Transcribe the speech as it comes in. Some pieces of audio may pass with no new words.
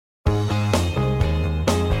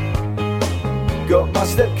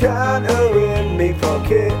step canter in me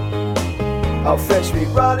pocket. I'll fetch me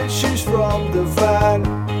running shoes from the van.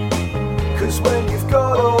 Cause when you've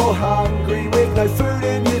got all hungry with no food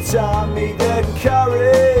in your tummy, then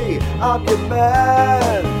curry, I'm your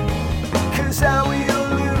man. Cause how we'll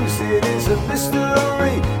lose it is a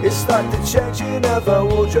mystery. It's like the changing of our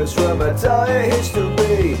wardrobes from a dire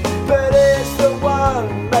history. But it's the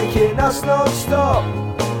one making us non-stop.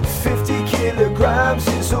 50 kilograms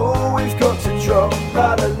is all we've got to drop.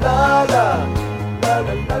 La la la la, la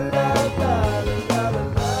la la la, la la la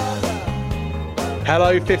la.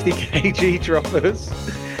 Hello 50 kg droppers.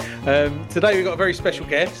 Today we've got a very special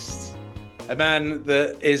guest, a man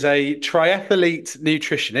that is a triathlete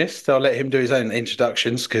nutritionist. I'll let him do his own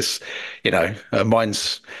introductions because,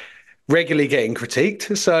 mine's regularly getting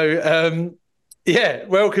critiqued. So,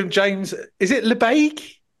 welcome, James. Is it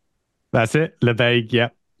LeBaigue? That's it, LeBaigue, yeah.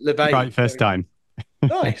 LeBaigue. Right, first time.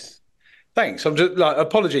 Nice. Thanks. I'm just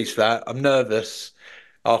apologies for that. I'm nervous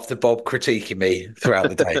after Bob critiquing me throughout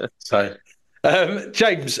the day. So,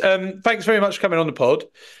 James, thanks very much for coming on the pod.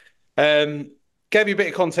 Gave you a bit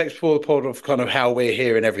of context before the pod of kind of how we're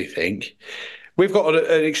here and everything. We've got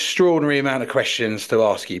an extraordinary amount of questions to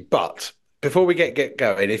ask you, but before we get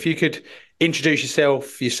going, if you could introduce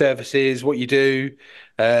yourself, your services, what you do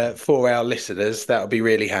for our listeners, that would be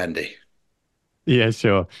really handy. Yeah,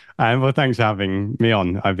 sure. Well, thanks for having me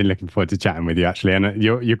on. I've been looking forward to chatting with you, actually. And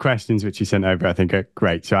your questions, which you sent over, I think are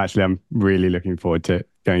great. So actually, I'm really looking forward to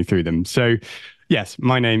going through them. So yes,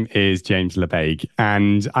 my name is James LeBaigue,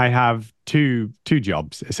 and I have two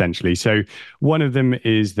jobs, essentially. So one of them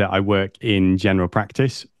is that I work in general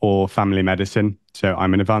practice or family medicine. So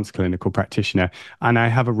I'm an advanced clinical practitioner, and I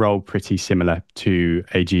have a role pretty similar to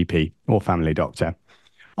a GP or family doctor.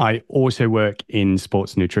 I also work in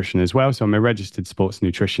sports nutrition as well. So I'm a registered sports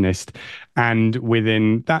nutritionist. And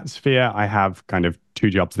within that sphere, I have kind of two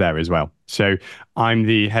jobs there as well. So I'm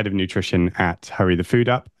the head of nutrition at Hurry the Food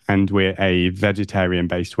Up, and we're a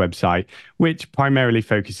vegetarian-based website, which primarily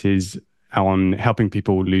focuses on helping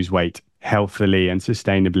people lose weight healthily and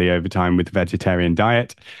sustainably over time with a vegetarian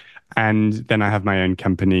diet. And then I have my own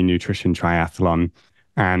company, Nutrition Triathlon,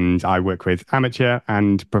 and I work with amateur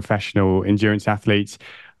and professional endurance athletes.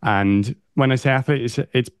 And when I say athlete,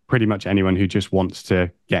 it's pretty much anyone who just wants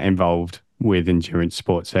to get involved with endurance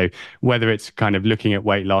sports. So whether it's kind of looking at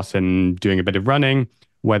weight loss and doing a bit of running,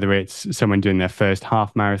 whether it's someone doing their first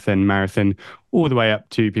half marathon, all the way up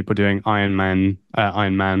to people doing Ironman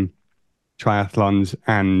triathlons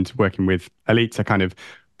and working with elites, I kind of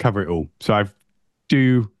cover it all. So I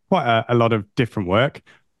do quite a lot of different work,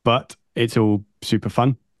 but it's all super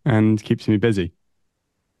fun and keeps me busy.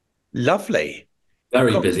 Lovely.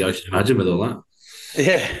 Very busy, I should imagine, with all that.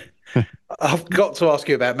 Yeah. I've got to ask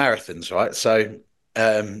you about marathons, right? So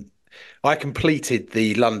I completed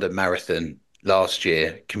the London Marathon last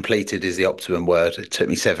year. Completed is the optimum word. It took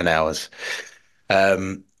me 7 hours.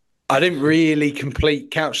 I didn't really complete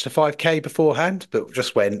Couch to 5K beforehand, but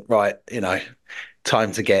just went, right,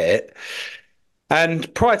 time to get it.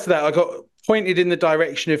 And prior to that, I got pointed in the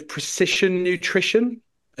direction of Precision Nutrition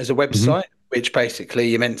as a website, which basically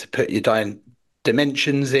you're meant to put your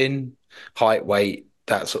dimensions in, height, weight,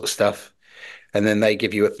 that sort of stuff. And then they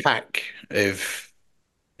give you a pack of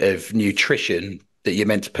nutrition that you're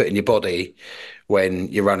meant to put in your body when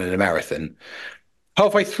you're running a marathon.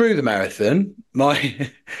 Halfway through the marathon, my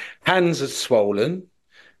hands had swollen,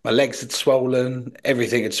 my legs had swollen,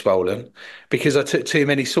 everything had swollen because I took too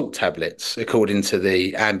many salt tablets, according to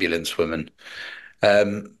the ambulance woman.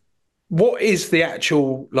 What is the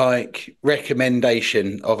actual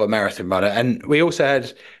recommendation of a marathon runner? And we also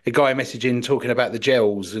had a guy messaging talking about the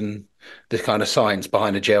gels and the kind of science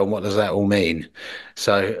behind the gel and what does that all mean.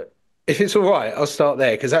 So if it's all right, I'll start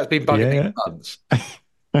there because that's been bugging me for months.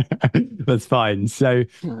 That's fine. So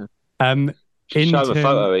show the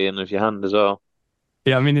photo, Ian, of your hand as well.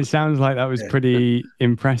 Yeah, I mean, it sounds like that was pretty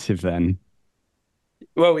impressive then.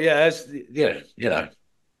 Well, yeah, yeah.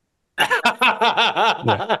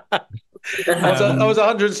 I was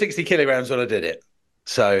 160 kilograms when I did it.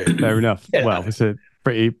 So fair enough. Yeah. Well, it's a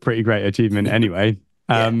pretty great achievement anyway.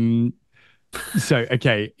 So,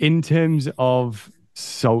 okay, in terms of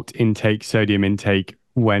salt intake, sodium intake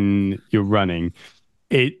when you're running,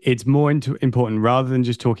 it's more important rather than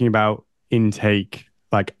just talking about intake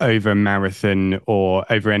like over a marathon or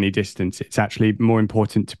over any distance. It's actually more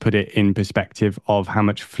important to put it in perspective of how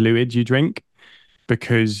much fluid you drink,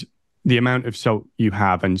 because the amount of salt you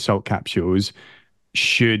have and salt capsules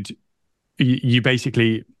you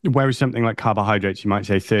basically, whereas something like carbohydrates, you might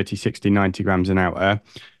say 30, 60, 90 grams an hour,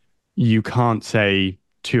 you can't say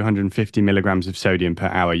 250 milligrams of sodium per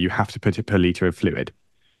hour. You have to put it per liter of fluid.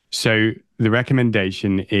 So the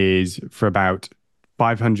recommendation is for about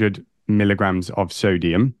 500 milligrams of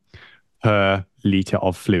sodium per liter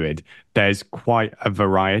of fluid. There's quite a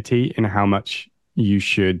variety in how much you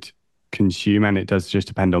should consume, and it does just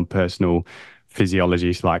depend on personal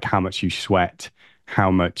physiologies, like how much you sweat,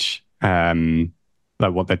 how much,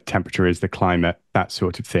 like what the temperature is, the climate, that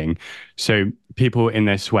sort of thing. So people in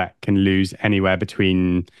their sweat can lose anywhere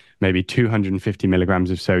between maybe 250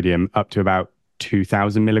 milligrams of sodium up to about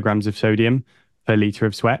 2000 milligrams of sodium per liter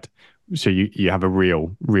of sweat. So you have a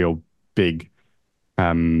real big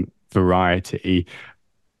variety.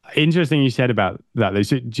 Interesting you said about that though.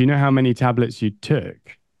 So do you know how many tablets you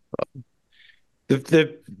took?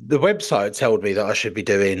 The website told me that I should be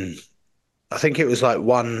doing, I think it was like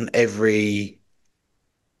one every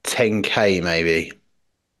 10K maybe.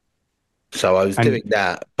 So I was doing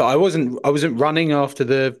that, but I wasn't running after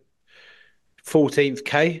the 14th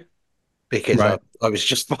K because Right. I was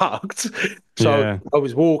just fucked. So Yeah. I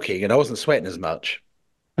was walking and I wasn't sweating as much.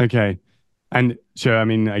 Okay. And so, I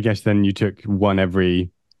mean, I guess then you took one every,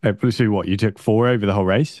 so what, you took four over the whole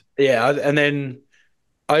race? Yeah, and then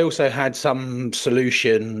I also had some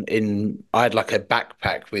solution in. I had like a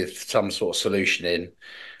backpack with some sort of solution in.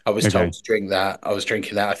 I was told Okay. to drink that. I was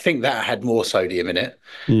drinking that. I think that had more sodium in it.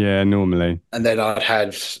 Yeah, normally. And then I'd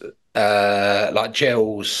had like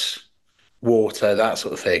gels, water, that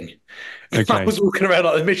sort of thing. I Okay. was walking around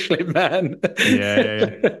like the Michelin Man.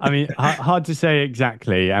 Yeah. I mean, hard to say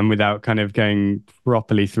exactly and without kind of going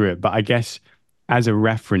properly through it. But I guess as a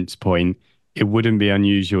reference point, it wouldn't be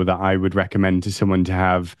unusual that I would recommend to someone to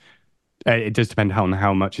have, it does depend on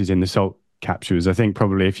how much is in the salt capsules. I think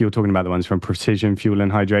probably if you're talking about the ones from Precision Fuel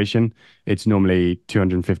and Hydration, it's normally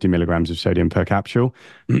 250 milligrams of sodium per capsule.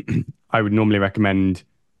 I would normally recommend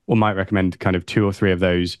or might recommend kind of two or three of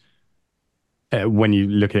those when you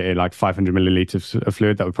look at it like 500 milliliters of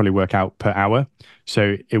fluid, that would probably work out per hour.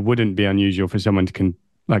 So it wouldn't be unusual for someone to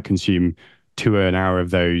consume 2 an hour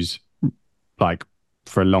of those like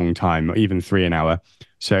for a long time, or even 3 an hour.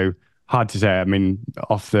 So hard to say. I mean,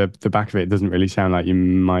 off the back of it, it doesn't really sound like you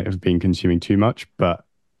might have been consuming too much, but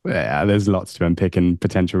yeah, there's lots to unpick and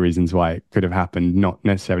potential reasons why it could have happened, not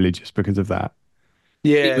necessarily just because of that.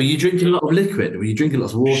 Yeah, Were you drinking a lot of liquid? Were you drinking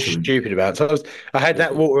lots of water? stupid about. So I had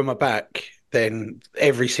that water on my back. Then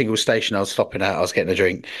every single station I was stopping at, I was getting a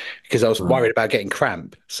drink because I was Right. worried about getting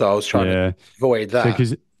cramp. So I was trying Yeah. to avoid So that.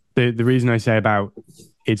 because the reason I say about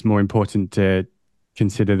it's more important to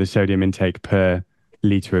consider the sodium intake per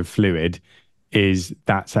liter of fluid is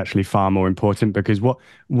that's actually far more important because what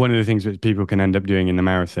one of the things that people can end up doing in the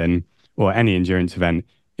marathon or any endurance event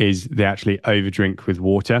is they actually overdrink with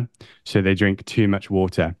water. So they drink too much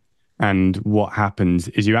water. And what happens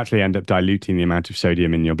is you actually end up diluting the amount of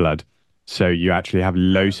sodium in your blood. So you actually have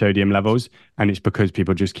low sodium levels. And it's because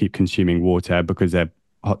people just keep consuming water because they're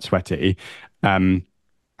hot, sweaty. And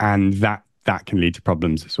that can lead to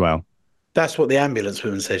problems as well. That's what the ambulance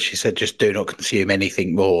woman said. She said, just do not consume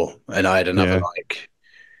anything more. And I had another Yeah. like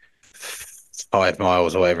 5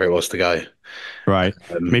 miles or whatever it was to go. Right.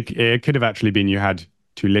 I mean, it could have actually been you had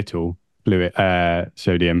too little fluid,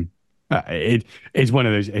 sodium. It's one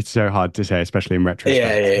of those. It's so hard to say, especially in retrospect.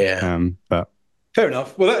 Yeah. But Fair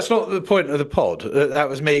enough. Well, that's not the point of the pod. That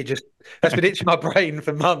was me that's been itching my brain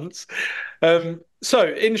for months. So,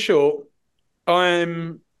 in short,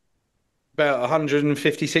 I'm about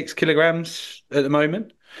 156 kilograms at the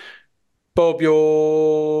moment. Bob,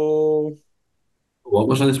 you're. What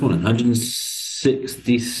was I this morning?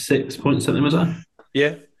 166 point something, was that?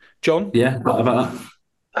 Yeah. John? Yeah, about that.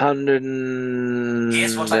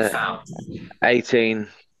 118.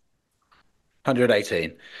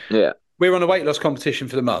 118. Yeah. We're on a weight loss competition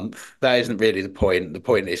for the month. That isn't really the point. The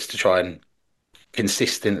point is to try and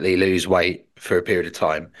consistently lose weight for a period of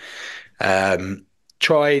time.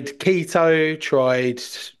 Tried keto, tried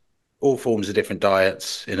all forms of different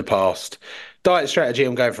diets in the past. Diet strategy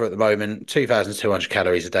I'm going for at the moment, 2,200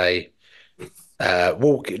 calories a day,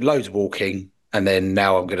 loads of walking, and then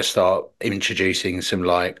now I'm going to start introducing some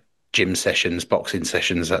like gym sessions, boxing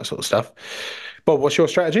sessions, that sort of stuff. Bob, what's your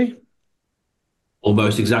strategy?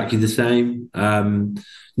 Almost exactly the same.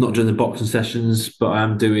 Not doing the boxing sessions, but I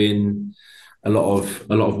am doing a lot of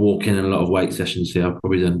walking and a lot of weight sessions here. I've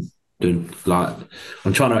probably doing like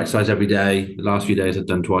I'm trying to exercise every day. The last few days I've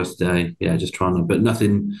done twice a day. Yeah, just trying to, but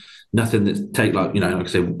nothing that's take like like I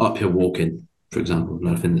say uphill walking, for example.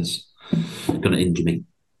 Nothing that's going to injure me.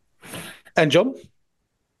 And John?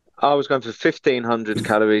 I was going for 1,500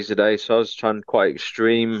 calories a day, so I was trying quite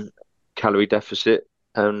extreme calorie deficit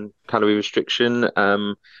and calorie restriction.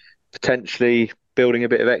 Potentially building a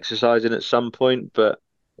bit of exercise in at some point, but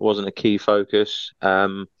it wasn't a key focus.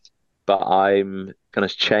 but I'm going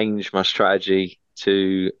to change my strategy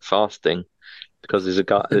to fasting because there's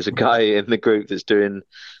a guy in the group that's getting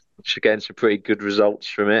some pretty good results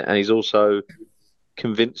from it, and he's also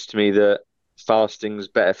convinced me that fasting's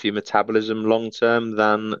better for your metabolism long term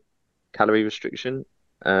than calorie restriction,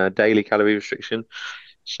 daily calorie restriction.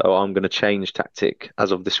 So I'm going to change tactic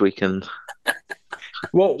as of this weekend.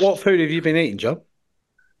 What food have you been eating, John?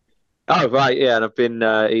 Oh, right, yeah, and I've been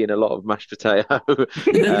eating a lot of mashed potato,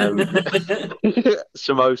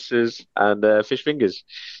 samosas, and fish fingers.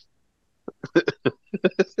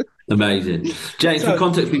 Amazing, James. For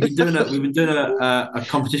context, we've been doing a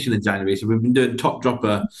competition in January, so we've been doing top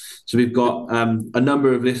dropper. So we've got a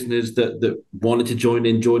number of listeners that wanted to join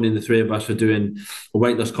in the three of us for doing a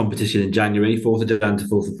weight loss competition in January, 4th of Jan to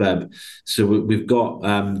 4th of Feb. So we've got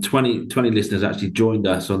 20 listeners actually joined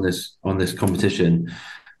us on this competition.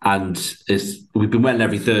 And we've been weighing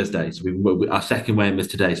every Thursday. So our second weigh-in was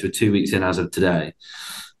today. So we're 2 weeks in as of today.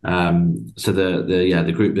 So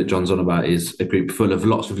the group that John's on about is a group full of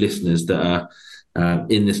lots of listeners that are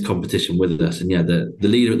in this competition with us. And the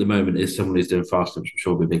leader at the moment is someone who's doing fasting, which I'm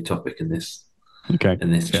sure will be a big topic in this. Okay.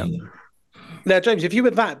 Yeah. Now, James, if you were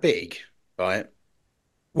that big, right,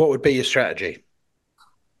 what would be your strategy?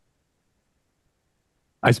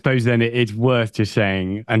 I suppose then it's worth just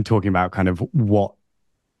saying and talking about kind of what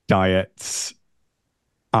diets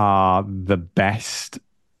are the best.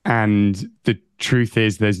 And the truth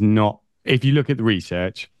is, if you look at the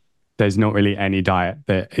research, there's not really any diet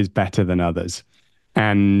that is better than others.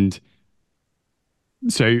 And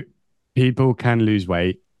so people can lose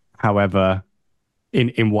weight, however,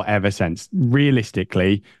 in whatever sense.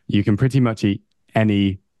 Realistically, you can pretty much eat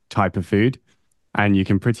any type of food and you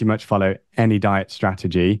can pretty much follow any diet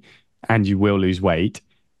strategy and you will lose weight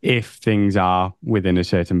if things are within a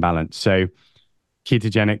certain balance. So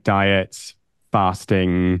ketogenic diets,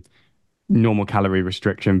 fasting, normal calorie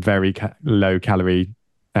restriction, very low calorie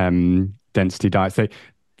density diets,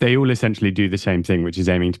 they all essentially do the same thing, which is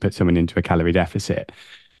aiming to put someone into a calorie deficit.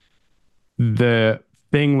 The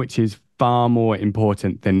thing which is far more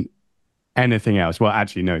important than anything else, well,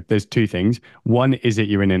 actually, no, there's two things. One is that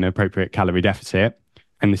you're in an appropriate calorie deficit,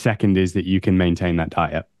 and the second is that you can maintain that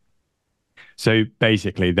diet. So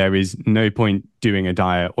basically, there is no point doing a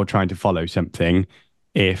diet or trying to follow something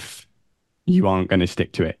if you aren't going to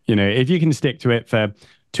stick to it. If you can stick to it for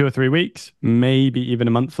 2 or 3 weeks, maybe even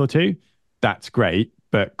a month or two, that's great.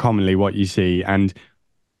 But commonly what you see, and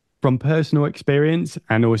from personal experience,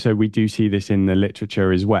 and also we do see this in the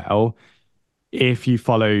literature as well, if you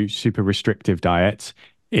follow super restrictive diets,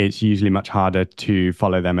 it's usually much harder to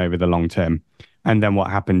follow them over the long term. And then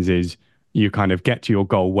what happens is you kind of get to your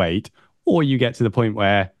goal weight, or you get to the point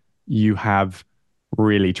where you have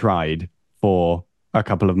really tried for a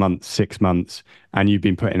couple of months, 6 months, and you've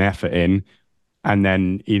been putting effort in, and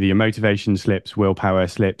then either your motivation slips, willpower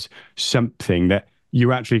slips, something that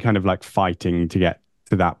you're actually kind of like fighting to get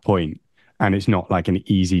to that point, and it's not like an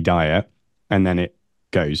easy diet, and then it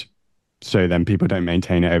goes. So then people don't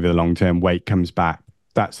maintain it over the long term, weight comes back.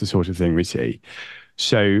 That's the sort of thing we see.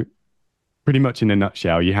 So pretty much in a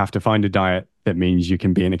nutshell, you have to find a diet that means you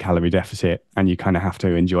can be in a calorie deficit, and you kind of have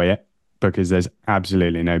to enjoy it, because there's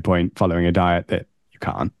absolutely no point following a diet that you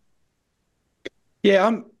can't.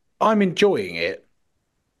 Yeah, I'm enjoying it,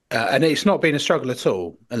 and it's not been a struggle at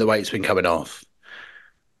all, and the weight's been coming off.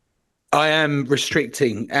 I am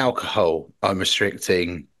restricting alcohol. I'm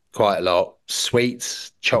restricting quite a lot.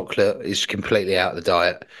 Sweets, chocolate is completely out of the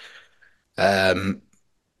diet. And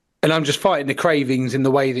I'm just fighting the cravings in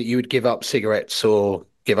the way that you would give up cigarettes or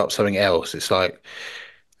give up something else. It's like,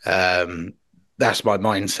 that's my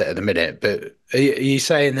mindset at the minute. But are you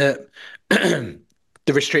saying that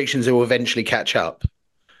the restrictions will eventually catch up,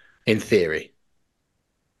 in theory?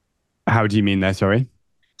 How do you mean there? Sorry.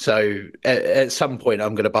 So at some point,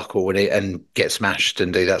 I'm going to buckle with it and get smashed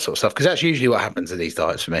and do that sort of stuff, because that's usually what happens in these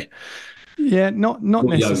diets for me. Yeah, not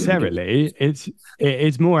necessarily.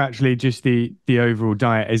 It's more actually just the overall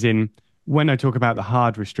diet, as in when I talk about the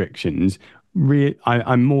hard restrictions,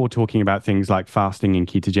 I'm more talking about things like fasting and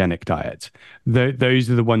ketogenic diets. Those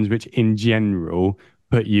are the ones which in general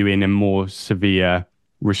put you in a more severe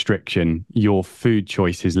restriction. Your food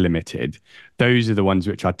choice is limited. Those are the ones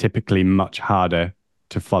which are typically much harder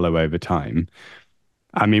to follow over time.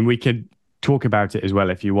 I mean, we could talk about it as well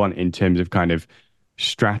if you want in terms of kind of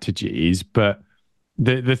strategies, but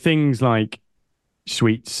the things like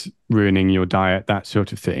sweets ruining your diet, that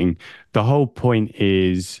sort of thing, the whole point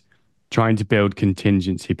is trying to build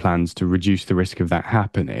contingency plans to reduce the risk of that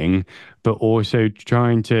happening, but also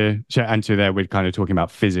trying to, so there we're kind of talking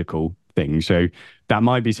about physical things. So that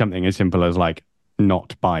might be something as simple as like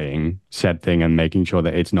not buying said thing and making sure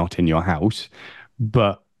that it's not in your house,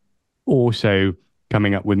 but also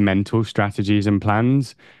coming up with mental strategies and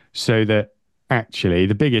plans so that actually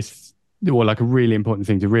the biggest, or like a really important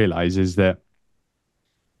thing to realize is that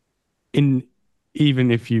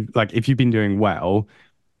even if you've been doing well,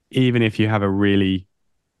 even if you have a really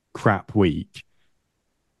crap week,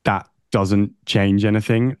 that doesn't change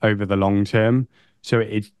anything over the long term. So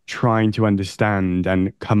it's trying to understand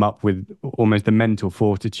and come up with almost the mental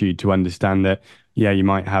fortitude to understand that, yeah, you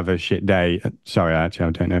might have a shit day. Sorry, actually, I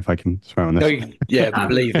don't know if I can swear on this. Yeah,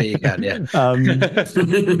 believe me, you can, yeah.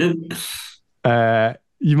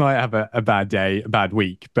 You might have a bad day, a bad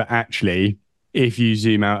week, but actually, if you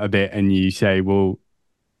zoom out a bit and you say, well,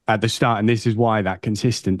 at the start, and this is why that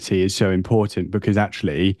consistency is so important, because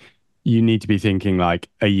actually you need to be thinking like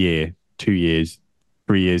a year, 2 years,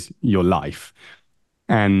 3 years, your life.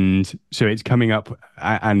 And so it's coming up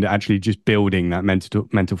and actually just building that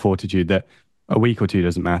mental fortitude that a week or two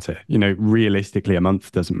doesn't matter. Realistically, a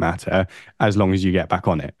month doesn't matter as long as you get back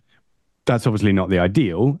on it. That's obviously not the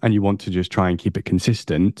ideal, and you want to just try and keep it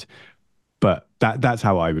consistent. But that's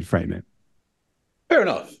how I would frame it. Fair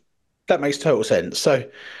enough. That makes total sense. So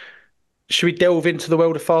should we delve into the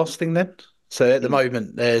world of fasting then? So at the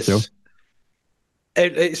moment, there's... Sure.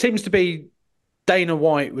 It seems to be Dana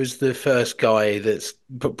White was the first guy that's...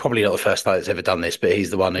 Probably not the first guy that's ever done this, but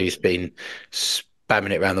he's the one who's been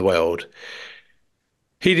spamming it around the world.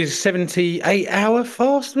 He did a 78-hour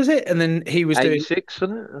fast, was it? And then he was 86,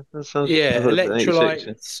 doing... wasn't it? That sounds, electrolytes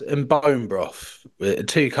 86, yeah. And bone broth.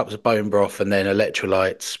 2 cups of bone broth and then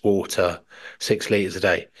electrolytes, water, 6 litres a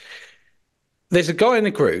day. There's a guy in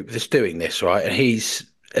the group that's doing this, right? And he's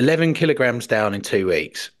 11 kilograms down in 2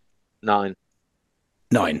 weeks. 9.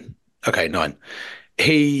 Okay, 9.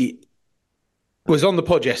 He was on the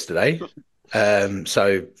pod yesterday.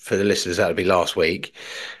 So for the listeners, that would be last week.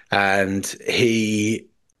 And he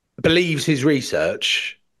believes his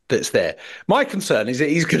research that's there. My concern is that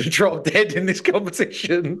he's going to drop dead in this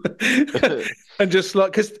competition. And just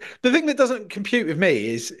like, because the thing that doesn't compute with me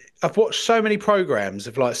is I've watched so many programs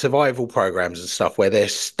of like survival programs and stuff where they're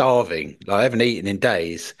starving, like they haven't eaten in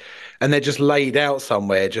days, and they're just laid out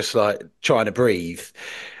somewhere, just like trying to breathe.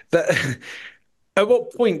 But at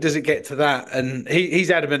what point does it get to that? And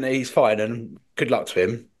he's adamant that he's fine, and good luck to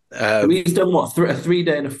him. He's done what, a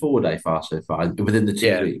 3-day and a 4-day fast so far within the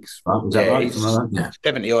 2 weeks, right? Is that right? Like that?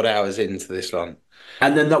 70 odd hours into this one.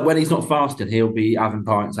 And then when he's not fasting, he'll be having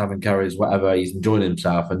pints, having curries, whatever. He's enjoying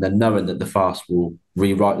himself, and then knowing that the fast will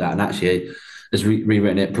rewrite that, and actually has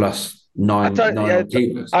rewritten it plus 9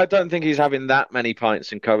 kilos. I don't think he's having that many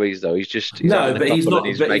pints and curries though. He's letting us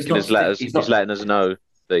know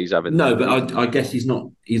that he's having. No, but I guess he's not.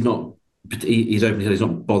 He's openly said he's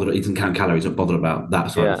not bothered. He doesn't count calories. Not bothered about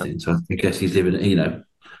that side of things. So I guess he's living,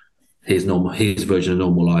 his version of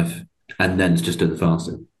normal life, and then it's just doing the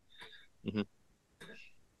fasting. Mm-hmm.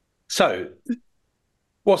 So,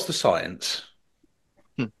 what's the science?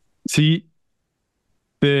 So you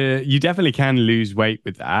definitely can lose weight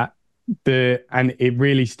with that. And it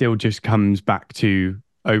really still just comes back to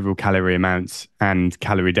overall calorie amounts and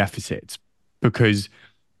calorie deficits, because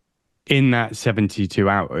in that 72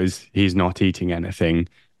 hours, he's not eating anything,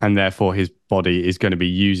 and therefore his body is going to be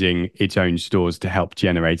using its own stores to help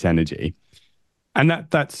generate energy. And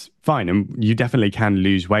that's fine. And you definitely can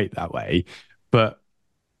lose weight that way. But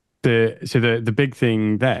the big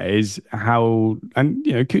thing there is how, and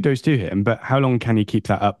kudos to him, but how long can he keep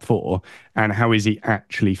that up for? And how is he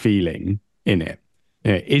actually feeling in it?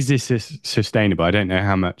 Is this sustainable? I don't know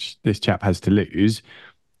how much this chap has to lose,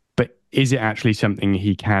 but is it actually something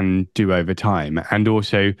he can do over time? And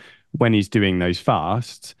also, when he's doing those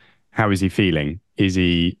fasts, how is he feeling? Is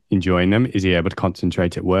he enjoying them? Is he able to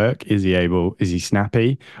concentrate at work? Is he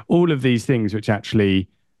snappy? All of these things which actually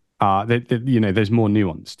are, there's more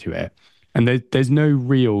nuance to it. And there's no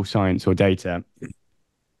real science or data,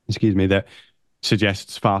 that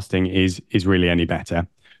suggests fasting is really any better.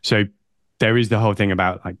 So there is the whole thing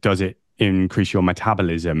about, like, does it increase your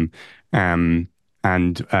metabolism? And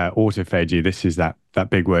autophagy, this is that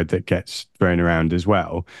big word that gets thrown around as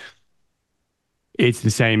well. It's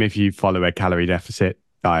the same if you follow a calorie deficit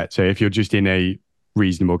diet. So if you're just in a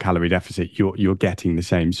reasonable calorie deficit, you're getting the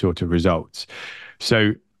same sort of results.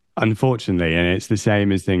 So unfortunately, and it's the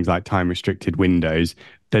same as things like time restricted windows,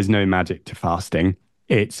 there's no magic to fasting.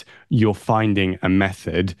 It's you're finding a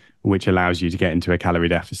method which allows you to get into a calorie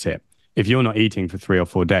deficit. If you're not eating for 3 or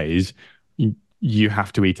 4 days, you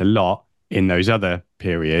have to eat a lot in those other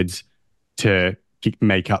periods to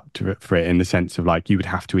make up for it, in the sense of, like, you would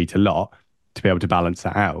have to eat a lot to be able to balance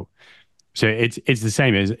that out. So it's the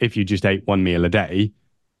same as if you just ate one meal a day,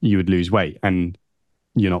 you would lose weight, and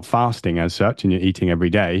you're not fasting as such, and you're eating every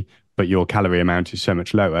day, but your calorie amount is so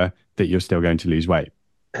much lower that you're still going to lose weight.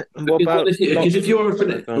 And what about Because if you're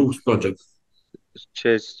a Go on. project,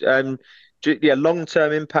 Cheers. Yeah,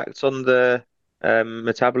 long-term impact on the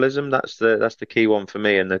metabolism. That's the key one for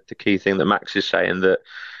me, and the key thing that Max is saying, that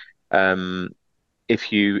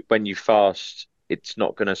when you fast, it's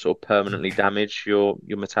not going to sort of permanently damage your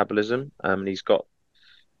metabolism. And he's got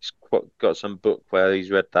some book where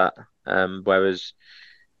he's read that. Whereas,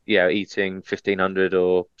 yeah, eating 1,500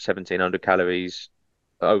 or 1,700 calories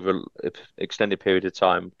over an extended period of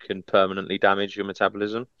time can permanently damage your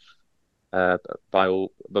metabolism. By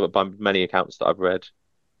many accounts that I've read.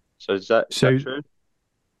 So is that true?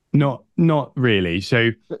 Not really.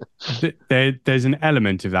 So there's an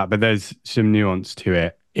element of that, but there's some nuance to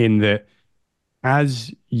it in that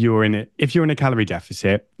if you're in a calorie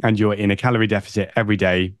deficit and you're in a calorie deficit every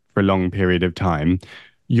day for a long period of time,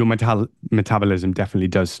 your metabolism definitely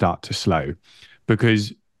does start to slow,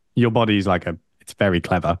 because your body is it's very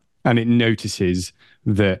clever, and it notices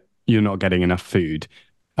that you're not getting enough food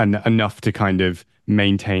and enough to kind of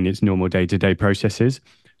maintain its normal day-to-day processes.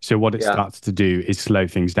 So what it starts to do is slow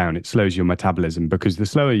things down. It slows your metabolism, because the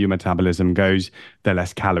slower your metabolism goes, the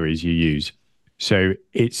less calories you use. So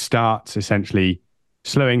it starts essentially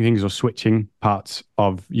slowing things or switching parts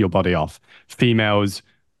of your body off. Females,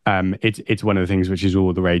 it's one of the things which is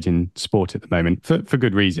all the rage in sport at the moment, for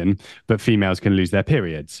good reason, but females can lose their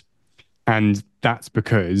periods. And that's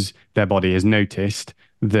because their body has noticed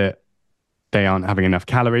that they aren't having enough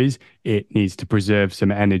calories. It needs to preserve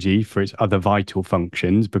some energy for its other vital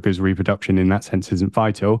functions, because reproduction in that sense isn't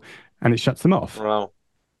vital, and it shuts them off. Wow.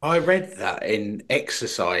 I read that in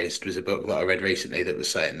Exercised, was a book that I read recently that was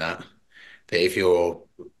saying that if you're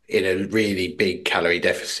in a really big calorie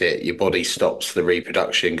deficit, your body stops the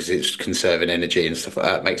reproduction because it's conserving energy and stuff like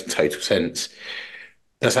that. It makes total sense.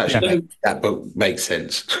 That's actually that book makes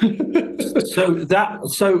sense.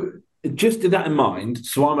 So just with that in mind,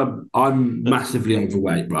 so I'm massively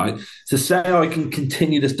overweight, right? So say I can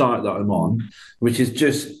continue this diet that I'm on, which is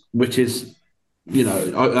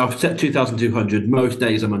I've set 2,200. Most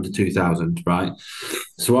days I'm under 2,000, right?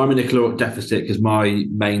 So I'm in a caloric deficit because my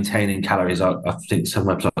maintaining calories are, I think some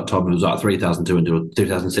website told me it was like 3,200 or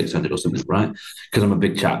 2,600 or something, right? Because I'm a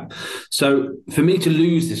big chap. So for me to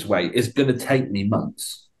lose this weight is going to take me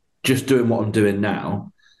months, just doing what I'm doing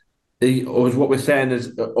now. Or what we're saying is,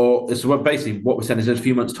 basically what we're saying is in a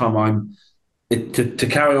few months' time, to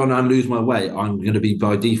carry on and lose my weight, I'm going to be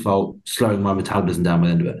by default slowing my metabolism down by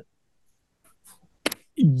the end of it.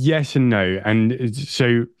 Yes and no. And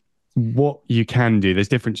so what you can do, there's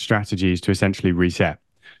different strategies to essentially reset.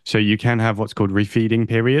 So you can have what's called refeeding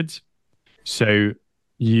periods. So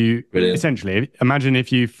you essentially imagine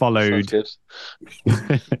if you followed. I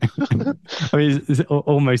mean, it's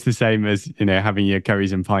almost the same as having your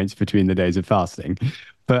curries and pints between the days of fasting.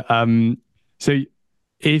 But so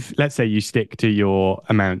if, let's say, you stick to your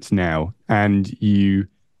amounts now and you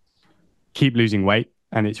keep losing weight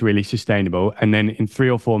and it's really sustainable, and then in 3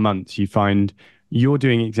 or 4 months you find you're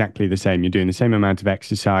doing exactly the same. You're doing the same amount of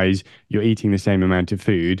exercise, you're eating the same amount of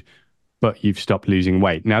food, but you've stopped losing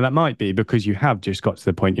weight. Now, that might be because you have just got to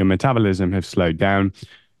the point your metabolism has slowed down.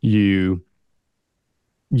 You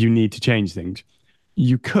need to change things.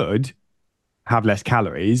 You could have less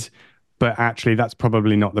calories, but actually that's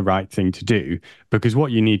probably not the right thing to do, because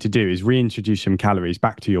what you need to do is reintroduce some calories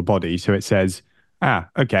back to your body so it says,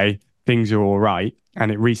 okay, things are all right, and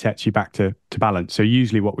it resets you back to balance. So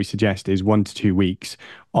usually what we suggest is 1 to 2 weeks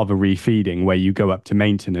of a refeeding where you go up to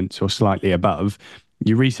maintenance or slightly above,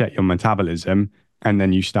 you reset your metabolism, and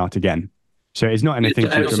then you start again. So it's not anything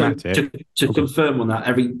too dramatic. To confirm on that,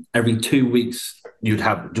 every 2 weeks you'd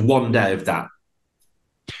have 1 day of that.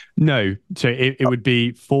 No, so it would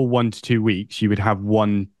be for 1 to 2 weeks, you would have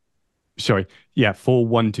for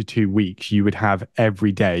 1 to 2 weeks, you would have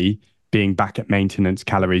every day being back at maintenance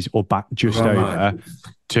calories or back just over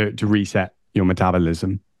to reset your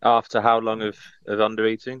metabolism. After how long of under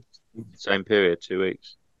eating? Same period, 2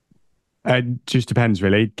 weeks. Just depends,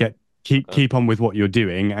 really. Keep on with what you're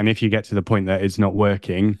doing, and if you get to the point that it's not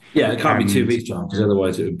working, it can't be 2 weeks, John, because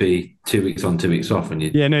otherwise it would be 2 weeks on, 2 weeks off. And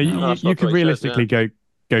you could realistically go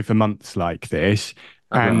for months like this,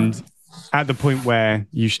 and at the point where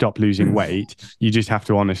you stop losing weight, you just have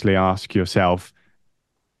to honestly ask yourself,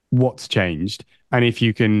 what's changed? And if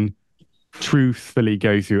you can truthfully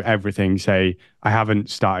go through everything, say, I haven't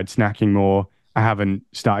started snacking more, I haven't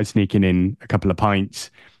started sneaking in a couple of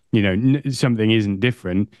pints, something isn't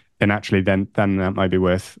different, then actually then that might be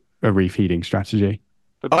worth a refeeding strategy.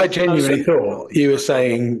 But I genuinely thought you were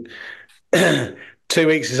saying 2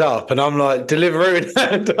 weeks is up, and I'm like, Deliveroo.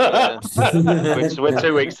 we're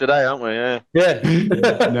 2 weeks today, aren't we? Yeah. Yeah.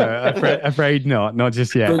 No, afraid not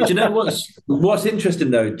just yet. But do you know what's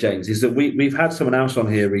interesting though, James, is that we've had someone else on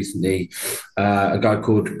here recently, a guy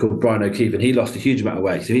called Brian O'Keefe, and he lost a huge amount of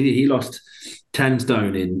weight. So he lost 10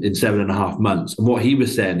 stone in 7.5 months. And what he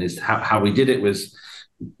was saying is how we did it was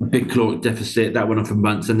big caloric deficit that went on for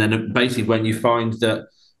months, and then basically when you find that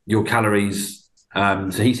your calories. So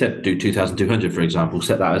he said do 2,200, for example,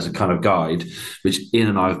 set that as a kind of guide, which Ian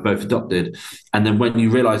and I have both adopted. And then when you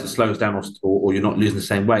realise it slows down or you're not losing the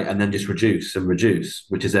same weight, and then just reduce and reduce,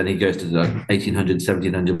 which is then he goes to the 1,800,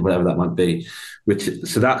 1,700, whatever that might be.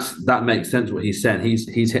 That makes sense what he's saying. He's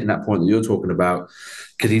hitting that point that you're talking about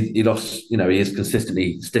because he lost, he is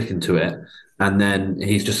consistently sticking to it. And then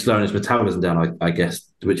he's just slowing his metabolism down, I guess,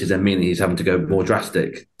 which is then meaning he's having to go more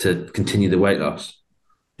drastic to continue the weight loss.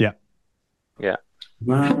 Yeah.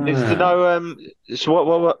 Wow. Is there no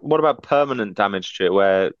so what about permanent damage to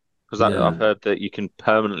it? Because I've heard that you can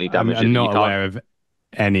permanently damage it. I'm not aware of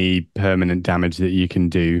any permanent damage that you can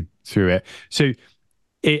do through it. So,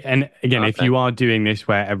 and again, if you are doing this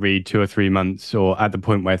where every 2 or 3 months, or at the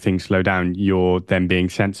point where things slow down, you're then being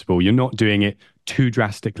sensible. You're not doing it too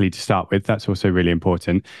drastically to start with. That's also really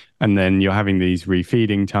important. And then you're having these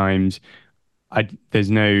refeeding times.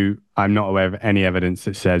 I'm not aware of any evidence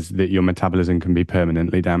that says that your metabolism can be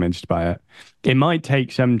permanently damaged by it. It might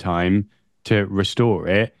take some time to restore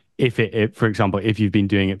it if for example, if you've been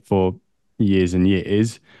doing it for years and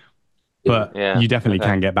years, but you definitely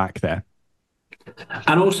can get back there.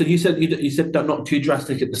 And also, you said that not too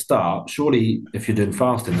drastic at the start. Surely, if you're doing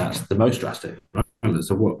fasting, that's the most drastic, right?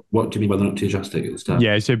 So what do you mean by not too drastic at the start?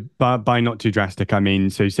 Yeah, so by not too drastic, I mean,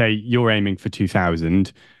 so say you're aiming for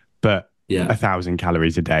 2,000, but 1,000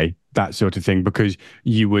 calories a day, that sort of thing, because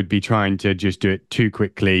you would be trying to just do it too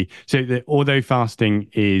quickly. So although fasting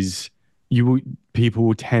is, people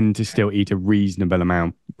will tend to still eat a reasonable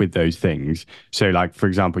amount with those things. So like, for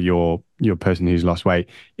example, your person who's lost weight,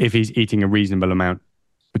 if he's eating a reasonable amount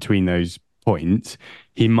between those points,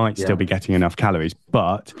 he might still be getting enough calories.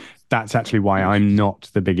 But that's actually why I'm not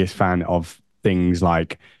the biggest fan of things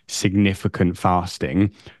like significant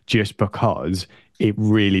fasting, just because it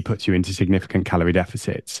really puts you into significant calorie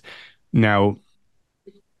deficits. Now,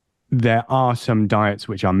 there are some diets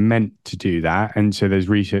which are meant to do that. And so there's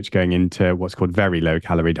research going into what's called very low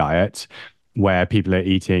calorie diets, where people are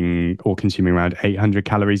eating or consuming around 800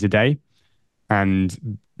 calories a day.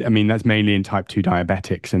 And I mean, that's mainly in type 2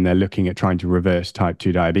 diabetics, and they're looking at trying to reverse type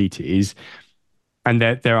 2 diabetes. And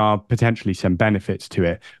there are potentially some benefits to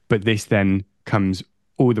it, but this then comes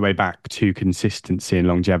all the way back to consistency and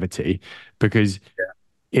longevity, because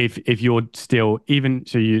if you're still, even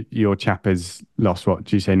so, your chap has lost, what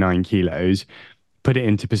do you say, 9 kilos? Put it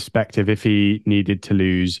into perspective. If he needed to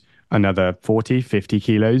lose another 40, 50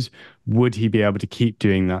 kilos, would he be able to keep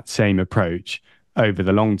doing that same approach over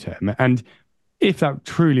the long term? And if that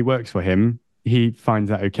truly works for him, he finds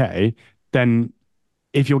that okay, then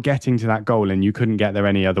if you're getting to that goal and you couldn't get there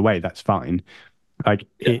any other way, that's fine. Like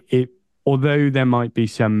it although there might be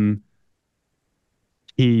some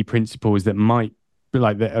key principles that might be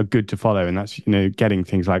like that are good to follow, and that's getting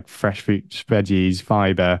things like fresh fruits, veggies,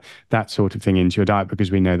 fiber, that sort of thing into your diet,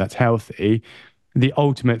 because we know that's healthy. The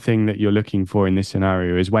ultimate thing that you're looking for in this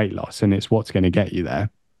scenario is weight loss, and it's what's going to get you there.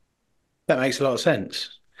 That makes a lot of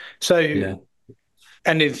sense. So,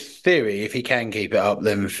 and in theory, if he can keep it up,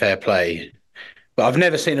 then fair play. But I've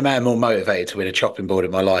never seen a man more motivated to win a chopping board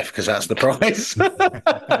in my life, because that's the prize.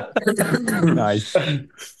 Nice.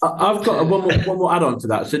 I've got one more add-on to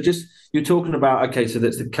that. So just, you're talking about, okay, so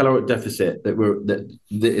that's the caloric deficit that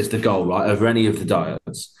is the goal, right, over any of the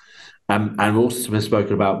diets. And we've also been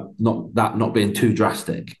spoken about not being too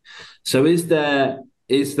drastic. So is there,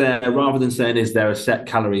 rather than saying, is there a set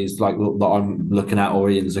calories like that I'm looking at or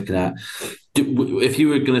Ian's looking at, if you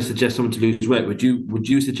were going to suggest someone to lose weight, would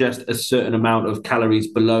you suggest a certain amount of calories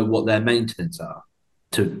below what their maintenance are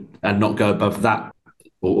and not go above that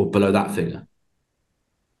or below that figure?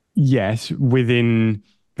 Yes, within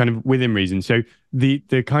reason. So the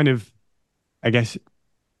kind of, I guess,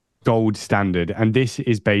 gold standard, and this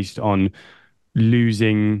is based on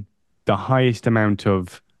losing the highest amount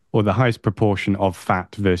of, or the highest proportion of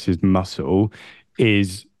fat versus muscle,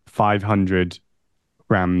 is 500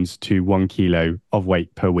 grams to 1 kilo of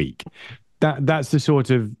weight per week. That's the sort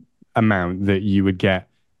of amount that you would get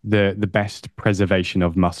the best preservation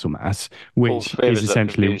of muscle mass, which is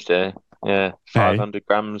essentially 500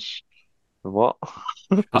 grams. What?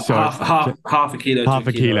 Sorry, Half a kilo to half a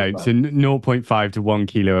a kilo. kilo, so 0.5 to 1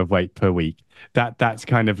 kilo of weight per week. That's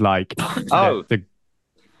kind of like Oh, the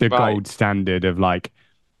right. gold standard of like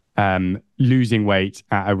losing weight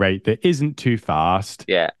at a rate that isn't too fast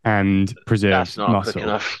Yeah, and that's preserves not quick muscle.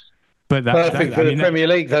 enough. But Perfect for I the mean, Premier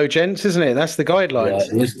League, though, gents, isn't it? That's the Yeah,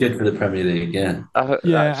 guidelines. it is good for the Premier League. Yeah.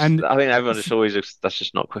 yeah, and I think everyone just always that's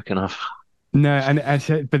just not quick enough. no,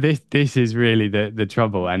 but this is really the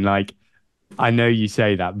trouble. And like, I know you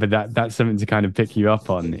say that, but that's something to kind of pick you up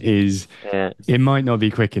on is Yeah, it might not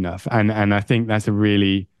be quick enough. And I think that's a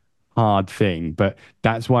really hard thing. But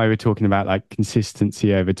that's why we're talking about like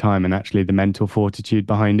consistency over time and actually the mental fortitude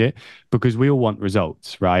behind it, because we all want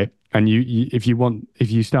results, right? And if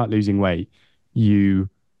you start losing weight, you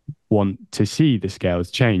want to see the scales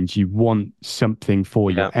change. You want something for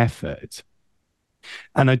your yeah, effort.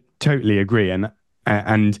 And I totally agree.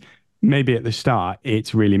 And maybe at the start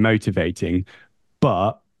it's really motivating,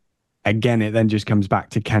 but again, it then just comes back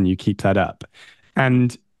to can you keep that up?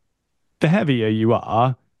 And the heavier you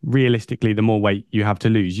are, realistically, the more weight you have to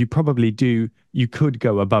lose. You could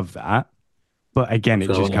go above that, but again, it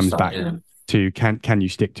So I just want to comes start, back yeah. to can you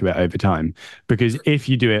stick to it over time? Because if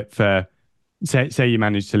you do it for say you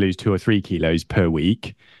manage to lose 2 or 3 kilos per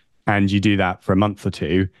week and you do that for a month or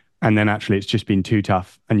two, and then actually it's just been too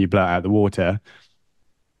tough and you blow it out the water,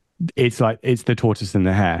 it's like it's the tortoise and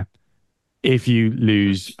the hare. If you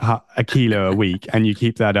lose a kilo a week and you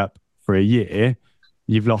keep that up for a year,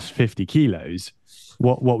 you've lost 50 kilos.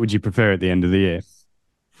 What would you prefer at the end of the year?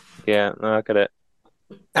 yeah. No, I get it.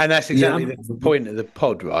 And that's exactly Yeah. the point of the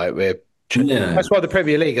pod, right? Yeah. That's why the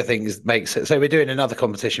Premier League, I think, makes it. So we're doing another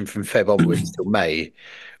competition from Feb onwards till May,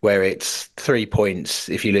 where it's 3 points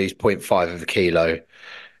if you lose zero point 0.5 of a kilo.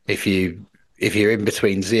 If you're in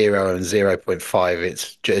between 0 and 0.5,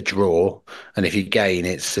 it's a draw, and if you gain,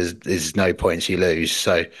 there's no points you lose.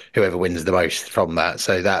 So whoever wins the most from that.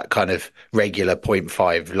 So that kind of regular zero point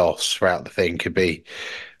 0.5 loss throughout the thing could be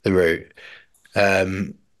the route.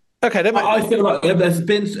 Okay, I feel like there's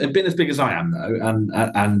been as big as I am though,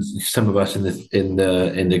 and some of us in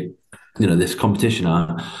the this competition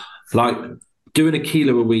are like doing a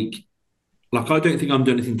kilo a week. Like I don't think I'm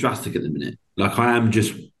doing anything drastic at the minute. Like I am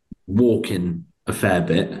just walking a fair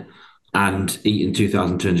bit and eating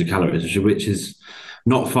 2,200 calories, which is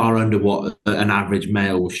not far under what an average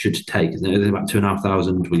male should take. Isn't it? It's about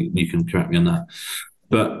 2,500. You can correct me on that.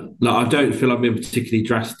 But like, I don't feel I'm being particularly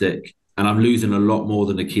drastic, and I'm losing a lot more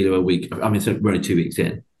than a kilo a week. I mean, so we're only 2 weeks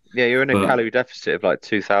in, Yeah, you're in a but calorie deficit of like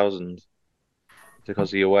 2,000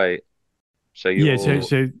 because of your weight. So Yeah,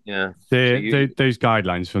 you're yeah. So those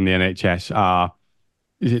guidelines from the NHS are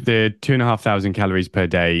is it the 2,500 calories per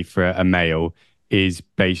day for a male is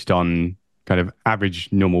based on kind of average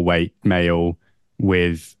normal weight male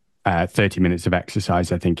with 30 minutes of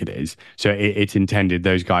exercise, I think it is. So it's intended,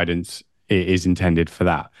 those guidance is intended for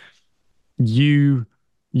that.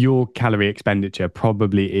 Your calorie expenditure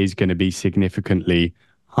probably is going to be significantly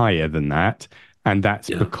higher than that. And that's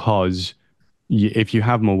yeah, because if you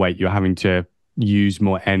have more weight, you're having to use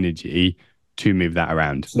more energy to move that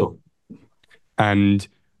around. sure. And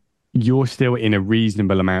you're still in a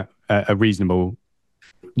reasonable amount,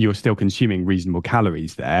 you're still consuming reasonable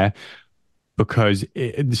calories there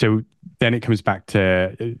so then it comes back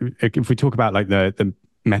to if we talk about like the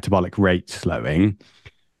metabolic rate slowing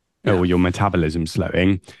or your metabolism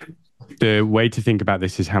slowing, the way to think about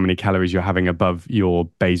this is how many calories you're having above your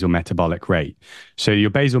basal metabolic rate. So your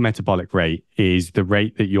basal metabolic rate is the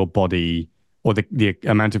rate that your body or the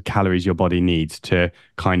amount of calories your body needs to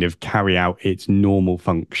kind of carry out its normal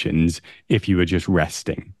functions if you were just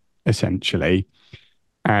resting, essentially.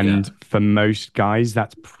 Yeah, And for most guys,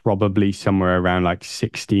 that's probably somewhere around like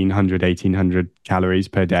 1,600, 1,800 calories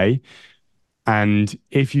per day. And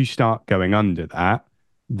if you start going under that,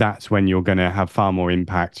 that's when you're going to have far more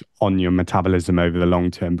impact on your metabolism over the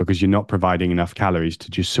long term because you're not providing enough calories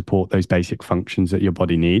to just support those basic functions that your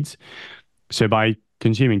body needs. So by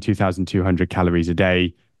consuming 2,200 calories a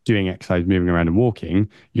day, doing exercise, moving around and walking,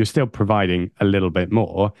 you're still providing a little bit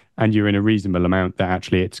more and you're in a reasonable amount that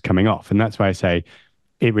actually it's coming off. And that's why I say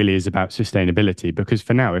it really is about sustainability because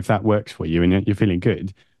for now, if that works for you and you're feeling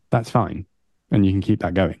good, that's fine. And you can keep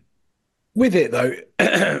that going. with it though,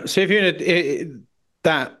 so if you're in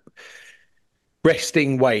that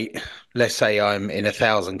resting weight, let's say I'm in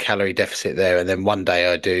 1,000 calorie deficit there, and then one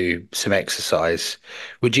day I do some exercise,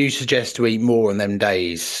 would you suggest to eat more on them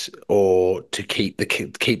days, or to keep the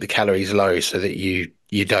calories low so that you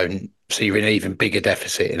don't so you're in an even bigger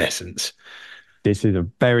deficit in essence? This is a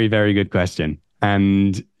very, very good question.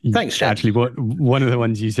 And Thanks, Jen. actually, one of the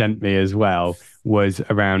ones you sent me as well was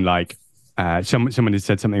around like someone had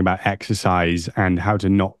said something about exercise and how to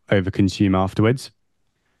not overconsume afterwards.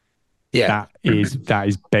 Yeah. That is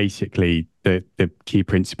basically the key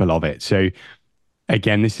principle of it. So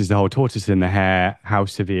again, this is the whole tortoise in the hare. How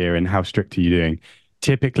severe and how strict are you doing?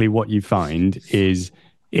 Typically, what you find is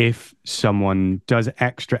if someone does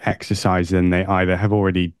extra exercise than they either have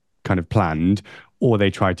already kind of planned, or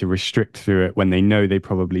they try to restrict through it when they know they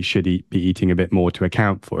probably should be eating a bit more to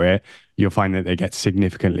account for it, you'll find that they get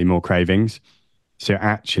significantly more cravings. So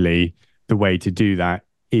actually, the way to do that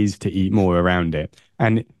is to eat more around it.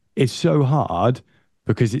 And it's so hard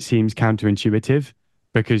because it seems counterintuitive,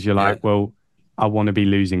 because you're like, well, I want to be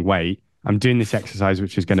losing weight. I'm doing this exercise,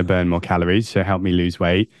 which is going to burn more calories, so help me lose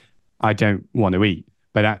weight. I don't want to eat.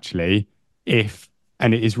 But actually,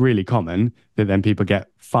 and it is really common that then people get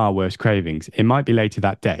far worse cravings. It might be later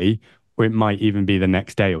that day, or it might even be the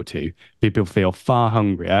next day or two. People feel far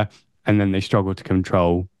hungrier and then they struggle to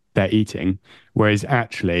control their eating. Whereas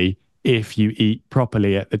actually, if you eat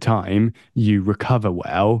properly at the time, you recover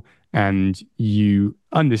well and you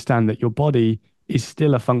understand that your body is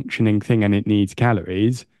still a functioning thing and it needs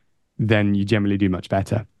calories, then you generally do much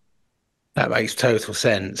better. That makes total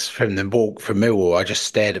sense. From the walk from Millwall, I just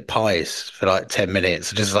stared at pies for like 10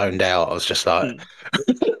 minutes. I just zoned out. I was just like,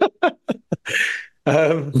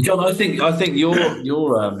 John, I think you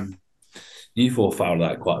fall foul of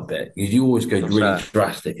that quite a bit. You always go What's really that?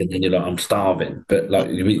 drastic, and then you're like, I'm starving. But like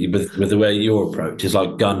with the way your approach is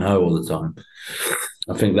like gun ho all the time.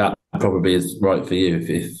 I think that probably is right for you. If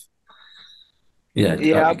yeah, up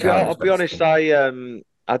Yeah, your calories, I'll be honest. basically.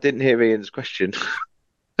 I didn't hear Ian's question.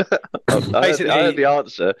 I heard the basically,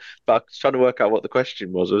 answer, but I was trying to work out what the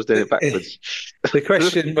question was. I was doing it backwards. the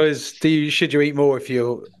question was, should you eat more if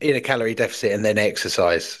you're in a calorie deficit and then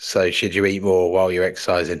exercise? So should you eat more while you're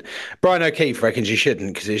exercising? Brian O'Keefe reckons you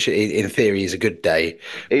shouldn't because in theory, is a good day.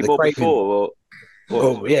 But Eat the more craving, before or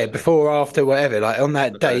oh yeah, afterwards. before or after, whatever. Like on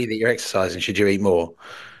that Okay. day that you're exercising, should you eat more?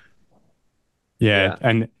 Yeah, Yeah.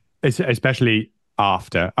 and especially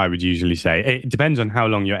after, I would usually say. It depends on how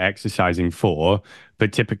long you're exercising for,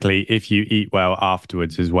 but typically if you eat well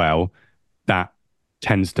afterwards as well, that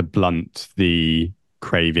tends to blunt the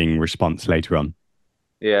craving response later on.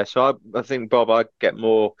 Yeah. So I think Bob, I get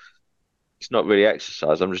more. It's not really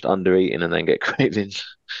exercise. I'm just under eating and then get cravings.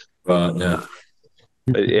 Right, yeah.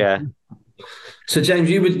 But yeah. So James,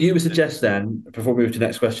 you would suggest then, before we move to the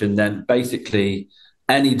next question, then basically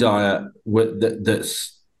any diet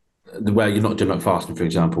that's where you're not doing like fasting, for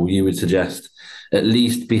example, you would suggest at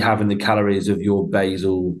least be having the calories of your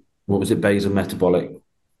basal, what was it, basal metabolic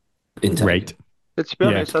intake. Rate. But to be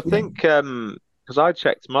Yeah. honest, I think because I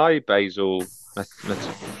checked my basal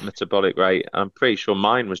metabolic rate, I'm pretty sure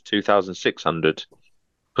mine was 2,600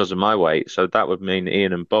 because of my weight. So that would mean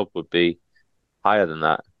Ian and Bob would be higher than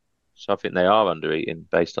that. So I think they are under eating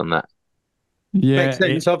based on that. Yeah, Makes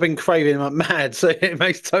sense. I've been craving like mad, so it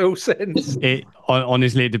makes total sense.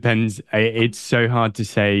 honestly, it depends. It's so hard to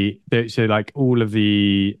say. So like all of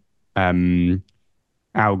the algorithms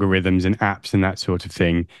and apps and that sort of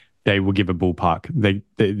thing, they will give a ballpark.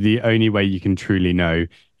 The only way you can truly know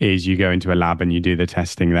is you go into a lab and you do the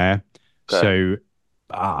testing there. Okay. So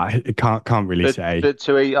I can't really say. But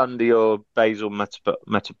to eat under your basal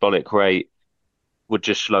metabolic rate would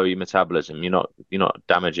just slow your metabolism. You're not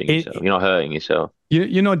damaging yourself. You're not hurting yourself.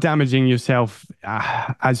 You're not damaging yourself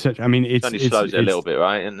as such. I mean, It only slows it a little bit,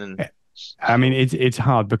 right? And then I mean, it's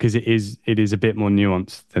hard because it is a bit more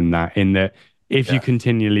nuanced than that. In that, if you yeah,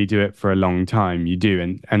 continually do it for a long time, you do,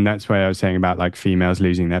 and that's why I was saying about like females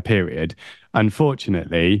losing their period.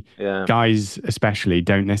 Unfortunately, yeah. guys especially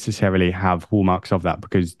don't necessarily have hallmarks of that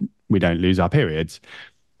because we don't lose our periods.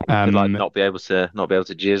 Could like not be able to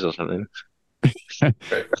jizz or something.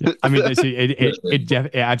 I mean, it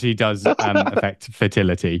actually does affect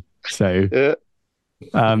fertility. So, Yeah.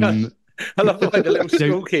 I love like the little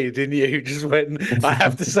school kid in you who just went, I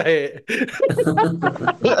have to say it.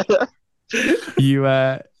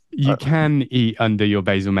 You can eat under your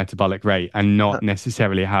basal metabolic rate and not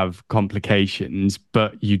necessarily have complications,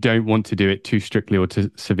 but you don't want to do it too strictly or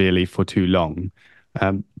too severely for too long.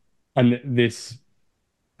 And this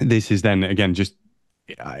is then again just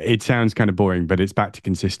it sounds kind of boring, but it's back to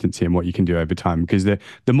consistency and what you can do over time. Because the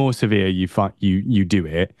more severe you do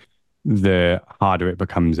it, the harder it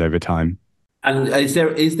becomes over time. And is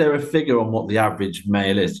there a figure on what the average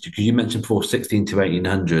male is? Because you mentioned before 16 to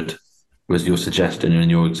 1800 was your suggestion in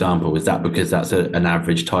your example. Is that because that's an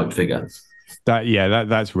average type figure?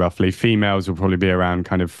 That's roughly. Females will probably be around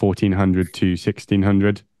kind of 1400 to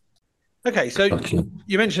 1600. Okay, so Gotcha.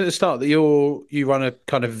 you mentioned at the start that you run a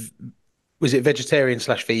kind of, was it vegetarian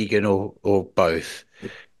 / vegan or both?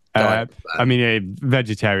 diet I mean, a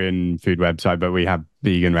vegetarian food website, but we have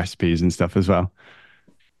vegan recipes and stuff as well.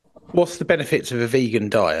 What's the benefits of a vegan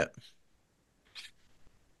diet?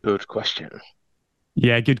 Good question.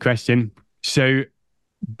 Yeah, good question. So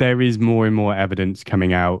there is more and more evidence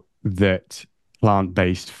coming out that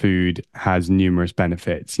plant-based food has numerous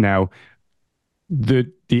benefits. Now,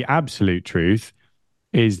 the absolute truth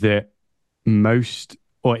is that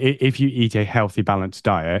if you eat a healthy, balanced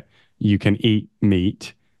diet, you can eat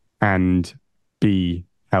meat and be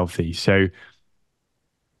healthy. So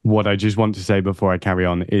what I just want to say before I carry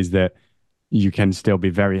on is that you can still be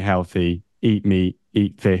very healthy, eat meat,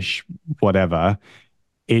 eat fish, whatever.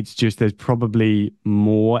 It's just there's probably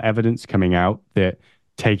more evidence coming out that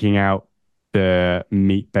taking out the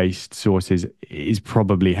meat-based sources is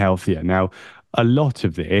probably healthier. Now, a lot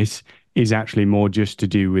of this is actually more just to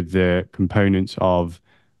do with the components of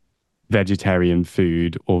vegetarian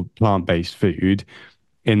food or plant-based food,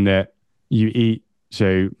 in that you eat.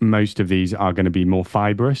 So most of these are going to be more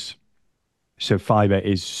fibrous. So fiber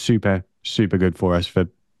is super, super good for us for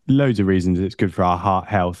loads of reasons. It's good for our heart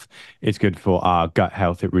health. It's good for our gut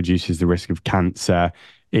health. It reduces the risk of cancer.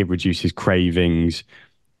 It reduces cravings.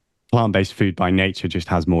 Plant-based food by nature just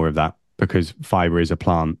has more of that because fiber is a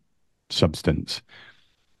plant substance,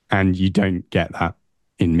 and you don't get that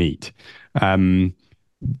in meat.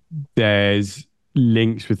 There's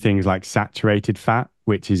links with things like saturated fat,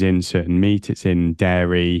 which is in certain meat. It's in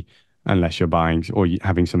dairy, unless you're buying or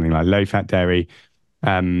having something like low-fat dairy,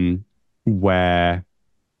 where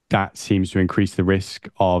that seems to increase the risk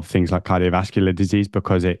of things like cardiovascular disease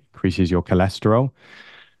because it increases your cholesterol.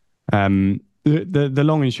 The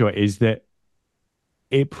long and short is that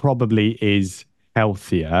it probably is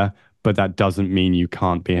healthier, but that doesn't mean you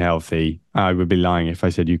can't be healthy. I would be lying if I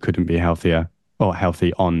said you couldn't be healthier or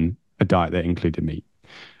healthy on a diet that included meat.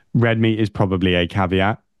 Red meat is probably a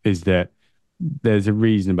caveat, is that there's a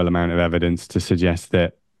reasonable amount of evidence to suggest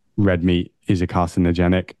that red meat is a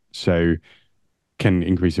carcinogenic, so can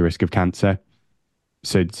increase the risk of cancer.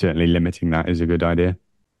 So certainly limiting that is a good idea.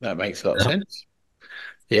 That makes a lot of sense.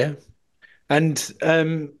 Yeah. And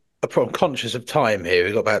I'm conscious of time here.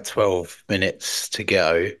 We've got about 12 minutes to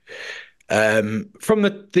go. From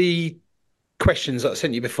the questions that I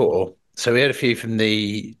sent you before, so we had a few from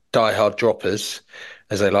the diehard droppers,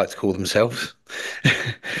 as they like to call themselves.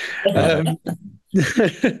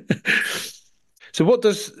 So what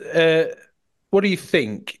do you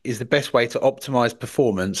think is the best way to optimize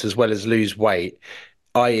performance as well as lose weight?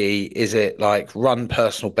 I.e., is it like run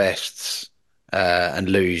personal bests and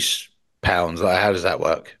lose pounds? Like, how does that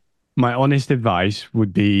work? My honest advice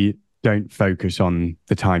would be don't focus on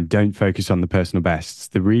the time. Don't focus on the personal bests.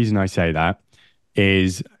 The reason I say that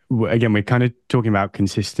is, again, we're kind of talking about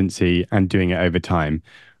consistency and doing it over time.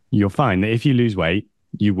 You'll find that if you lose weight,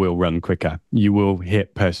 you will run quicker. You will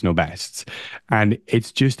hit personal bests. And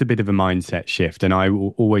it's just a bit of a mindset shift. And I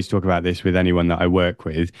will always talk about this with anyone that I work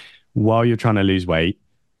with. While you're trying to lose weight,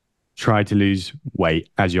 try to lose weight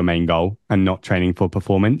as your main goal and not training for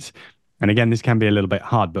performance. And again, this can be a little bit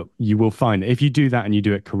hard, but you will find that if you do that and you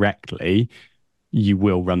do it correctly, you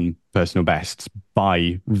will run personal bests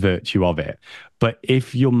by virtue of it. But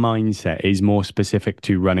if your mindset is more specific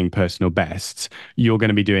to running personal bests, you're going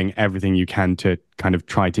to be doing everything you can to kind of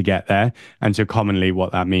try to get there. And so commonly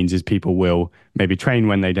what that means is people will maybe train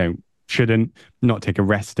when they shouldn't, not take a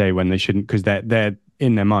rest day when they shouldn't, because they're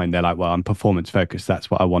in their mind, they're like, well, I'm performance focused.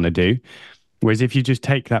 That's what I want to do. Whereas if you just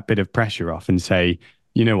take that bit of pressure off and say,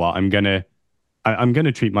 you know what, I'm going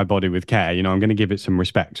to treat my body with care. I'm going to give it some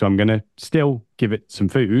respect. So I'm going to still give it some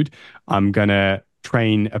food. I'm going to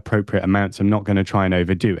train appropriate amounts. I'm not going to try and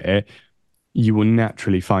overdo it. You will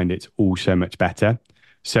naturally find it's all so much better.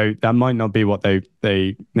 So that might not be what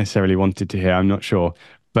they necessarily wanted to hear. I'm not sure.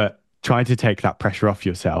 But try to take that pressure off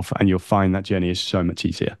yourself and you'll find that journey is so much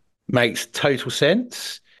easier. Makes total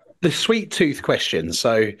sense. The sweet tooth question.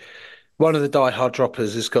 So one of the diehard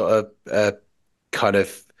droppers has got a kind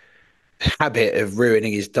of habit of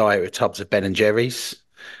ruining his diet with tubs of Ben and Jerry's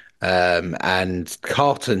and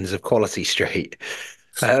cartons of Quality Street.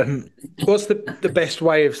 What's the best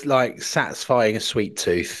way of like satisfying a sweet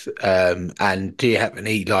tooth? And do you have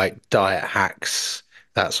any like diet hacks,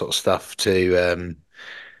 that sort of stuff to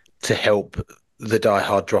help the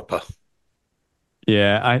diehard dropper?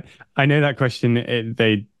 Yeah, I know that question.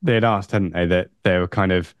 They had asked, hadn't they, that they were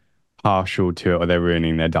kind of partial to it or they're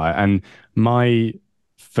ruining their diet. And my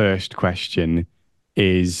first question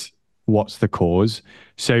is, what's the cause?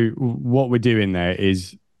 So what we're doing there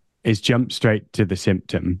is jump straight to the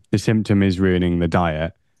symptom. The symptom is ruining the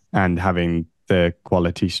diet and having the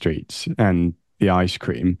Quality Streets and the ice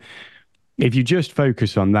cream. If you just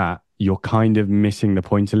focus on that, you're kind of missing the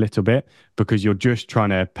point a little bit because you're just trying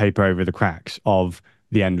to paper over the cracks of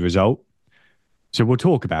the end result. So we'll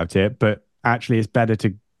talk about it, but actually it's better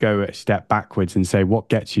to go a step backwards and say what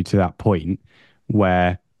gets you to that point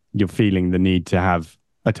where you're feeling the need to have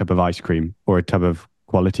a tub of ice cream or a tub of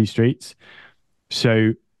quality streets.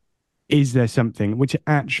 So is there something which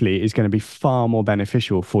actually is going to be far more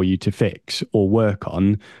beneficial for you to fix or work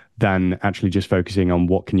on than actually just focusing on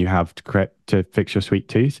what can you have to fix your sweet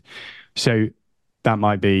tooth? So that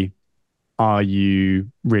might be, are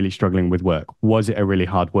you really struggling with work? Was it a really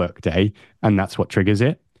hard work day? And that's what triggers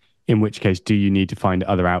it. In which case, do you need to find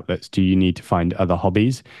other outlets? Do you need to find other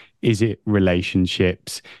hobbies? Is it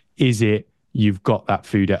relationships? Is it you've got that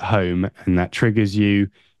food at home and that triggers you?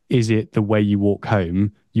 Is it the way you walk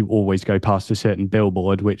home? You always go past a certain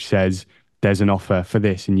billboard which says there's an offer for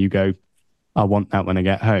this and you go, I want that when I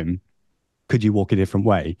get home. Could you walk a different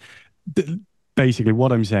way? Basically,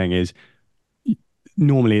 what I'm saying is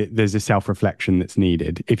normally there's a self-reflection that's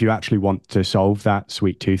needed. If you actually want to solve that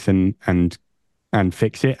sweet tooth and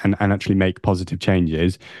fix it and actually make positive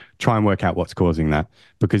changes, try and work out what's causing that.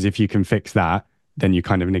 Because if you can fix that, then you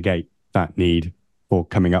kind of negate that need for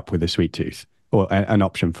coming up with a sweet tooth or an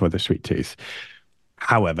option for the sweet tooth.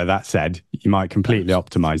 However, that said, you might completely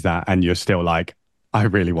optimize that and you're still like, I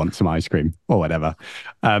really want some ice cream or whatever.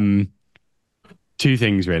 Two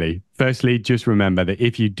things really. Firstly, just remember that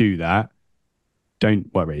if you do that,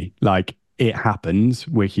 don't worry. Like, it happens.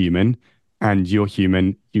 We're human and you're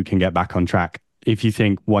human. You can get back on track. If you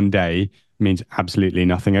think one day means absolutely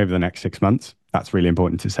nothing over the next 6 months, that's really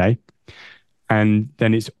important to say. And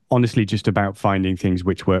then it's honestly just about finding things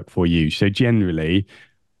which work for you. So generally,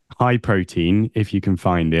 high protein, if you can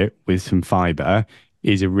find it with some fiber,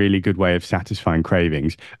 is a really good way of satisfying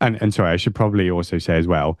cravings. And sorry, I should probably also say as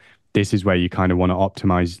well, this is where you kind of want to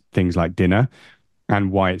optimize things like dinner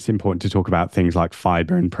and why it's important to talk about things like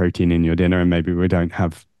fiber and protein in your dinner. And maybe we don't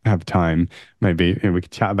have time. Maybe we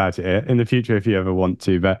could chat about it in the future if you ever want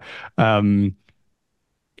to. But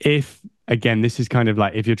if, again, this is kind of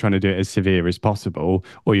like if you're trying to do it as severe as possible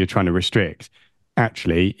or you're trying to restrict,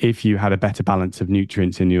 actually, if you had a better balance of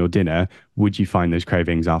nutrients in your dinner, would you find those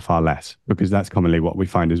cravings are far less? Because that's commonly what we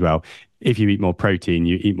find as well. If you eat more protein,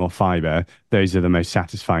 you eat more fiber, those are the most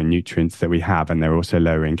satisfying nutrients that we have, and they're also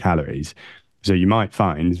lower in calories. So you might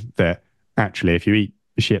find that actually, if you eat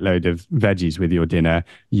a shitload of veggies with your dinner,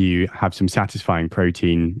 you have some satisfying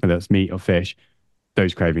protein, whether it's meat or fish,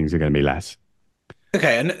 those cravings are going to be less.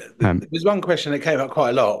 Okay, and there's one question that came up quite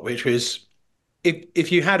a lot, which was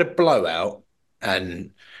if you had a blowout,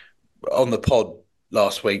 and on the pod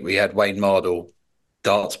last week we had Wayne Mardle,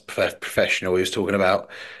 darts professional. He was talking about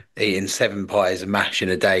eating 7 pies of mash in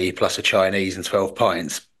a day plus a Chinese and 12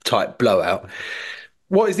 pints type blowout.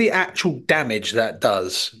 What is the actual damage that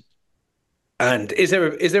does? And is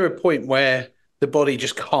there a point where the body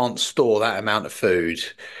just can't store that amount of food?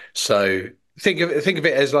 So think of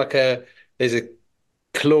it as like there's a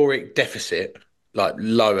caloric deficit, like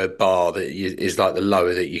lower bar is like the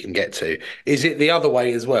lower that you can get to. Is it the other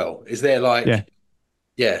way as well? Is there like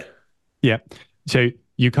yeah. So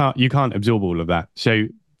you can't absorb all of that. So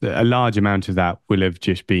a large amount of that will have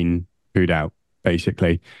just been pooed out,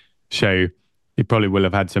 basically. So it probably will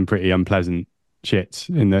have had some pretty unpleasant shits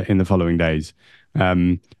in the following days.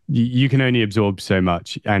 You can only absorb so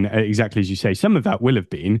much, and exactly as you say, some of that will have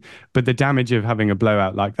been, but the damage of having a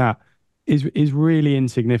blowout like that is really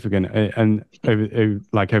insignificant, and over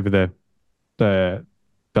the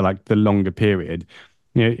longer period,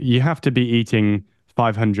 you have to be eating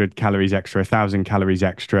 500 calories extra, 1,000 calories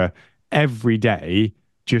extra every day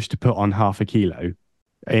just to put on half a kilo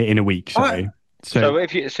in a week. Sorry. So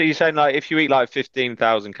you're saying like if you eat like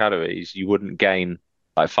 15,000 calories, you wouldn't gain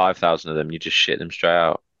like 5,000 of them. You just shit them straight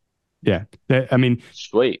out. Yeah, I mean,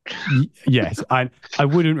 sweet. Yes, I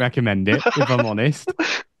wouldn't recommend it if I'm honest.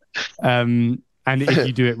 And if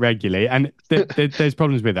you do it regularly, and there's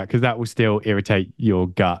problems with that because that will still irritate your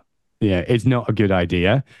gut. Yeah, it's not a good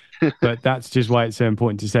idea. But that's just why it's so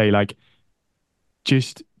important to say, like,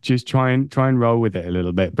 just try and roll with it a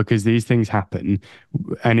little bit because these things happen.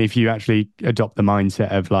 And if you actually adopt the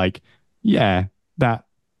mindset of like, yeah, that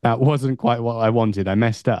wasn't quite what I wanted, I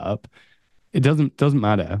messed up. It doesn't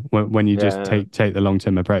matter when you just take the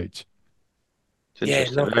long-term approach. It's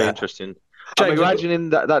interesting, very interesting. I'm imagining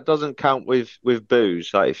that doesn't count with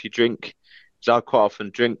booze. Like if you drink, because I quite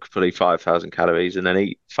often drink fully 5,000 calories and then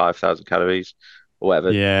eat 5,000 calories or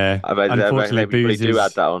whatever. Yeah, unfortunately, booze do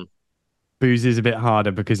add that on. Booze is a bit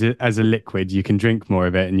harder because as a liquid, you can drink more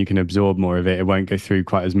of it and you can absorb more of it. It won't go through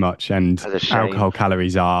quite as much. And alcohol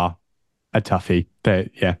calories are a toughie.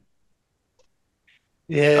 Yeah.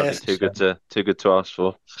 Yeah, That'd be too good to ask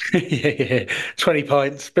for. yeah, 20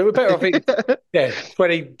 pints, but we're better off eating,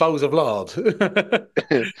 20 bowls of lard.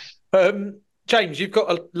 James, you've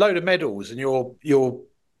got a load of medals, and your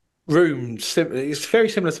room it's very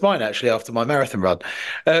similar to mine actually. After my marathon run,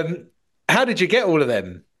 how did you get all of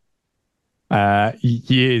them?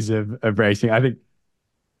 Years of racing. I think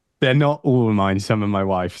they're not all mine, some of my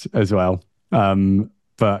wife's as well.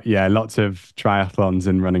 But yeah, lots of triathlons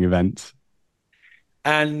and running events.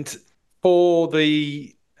 And for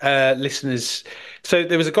the listeners, so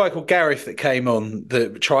there was a guy called Gareth that came on. The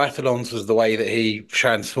triathlons was the way that he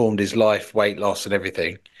transformed his life, weight loss, and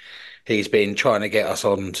everything. He's been trying to get us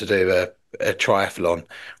on to do a triathlon.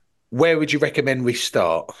 Where would you recommend we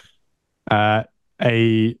start? A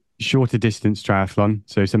shorter distance triathlon,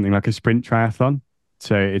 so something like a sprint triathlon.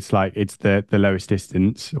 So it's the lowest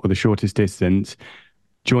distance or the shortest distance.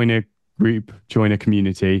 Join a group, join a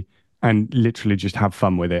community, and literally just have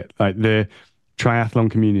fun with it. Like the triathlon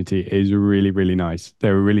community is really, really nice.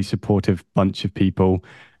 They're a really supportive bunch of people,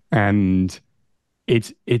 and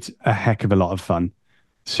it's a heck of a lot of fun.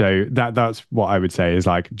 So that's what I would say is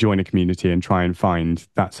like join a community and try and find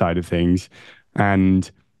that side of things. And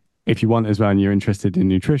if you want as well and you're interested in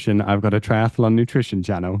nutrition, I've got a triathlon nutrition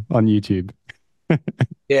channel on YouTube.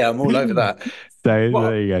 Yeah, I'm all over that. So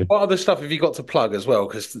there you go. What other stuff have you got to plug as well?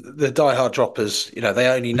 Because the diehard droppers, they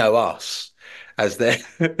only know us as their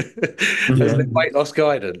weight loss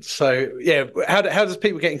guidance. So yeah, how does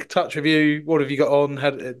people get in touch with you? What have you got on?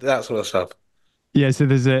 That sort of stuff. Yeah, so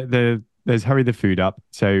there's Hurry the Food Up.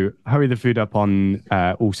 So Hurry the Food Up on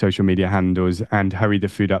all social media handles and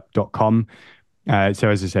hurrythefoodup.com. So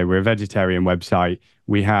as I say, we're a vegetarian website.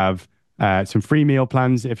 We have some free meal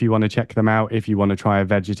plans if you want to check them out. If you want to try a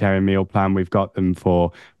vegetarian meal plan, we've got them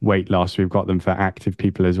for weight loss. We've got them for active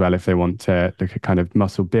people as well if they want to look at kind of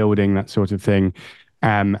muscle building, that sort of thing.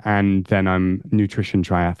 And then I'm Nutrition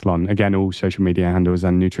Triathlon. Again, all social media handles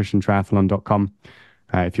and nutritiontriathlon.com.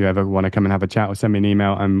 If you ever want to come and have a chat or send me an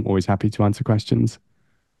email, I'm always happy to answer questions.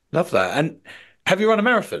 Love that. And have you run a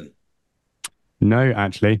marathon? No,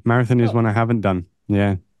 actually. Marathon is one I haven't done.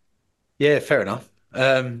 Yeah. Yeah, fair enough.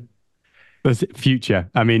 But future.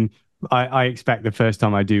 I mean, I expect the first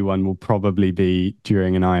time I do one will probably be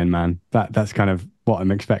during an Ironman. That's kind of what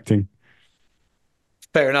I'm expecting.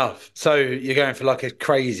 Fair enough. So you're going for like a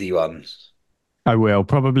crazy one? I will.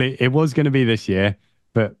 Probably. It was going to be this year,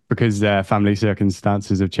 but because family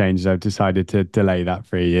circumstances have changed, I've decided to delay that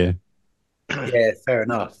for a year. Yeah, fair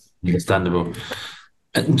enough. Understandable.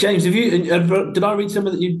 James, have you? Did I read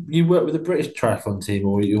something that you worked with the British triathlon team,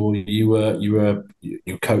 or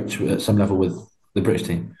you coach at some level with the British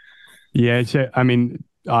team? Yeah. So I mean,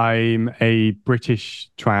 I'm a British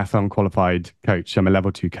triathlon qualified coach. So I'm a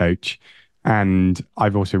level 2 coach, and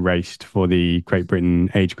I've also raced for the Great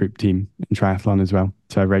Britain age group team in triathlon as well.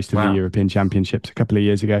 So I raced at the European Championships a couple of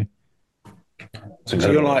years ago. So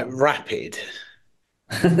you're like rapid.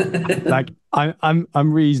 Like I'm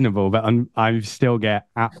reasonable, but I still get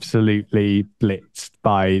absolutely blitzed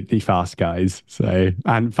by the fast guys.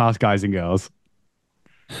 And fast guys and girls.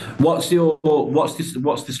 What's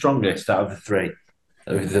the strongest out of the three?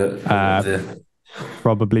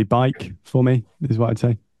 Probably bike for me is what I'd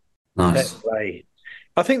say. Nice.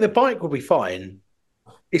 I think the bike will be fine.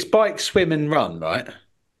 It's bike, swim, and run, right?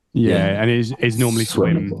 Yeah. And it's normally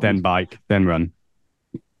swim, then bike, then run.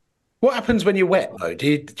 What happens when you're wet, though? Do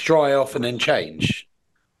you dry off and then change?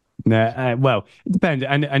 No, well, it depends.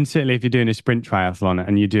 And certainly if you're doing a sprint triathlon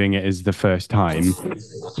and you're doing it as the first time,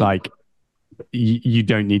 like you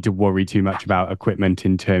don't need to worry too much about equipment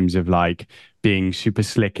in terms of like being super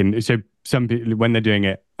slick. And so some people, when they're doing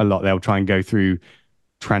it a lot, they'll try and go through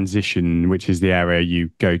transition, which is the area you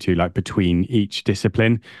go to like between each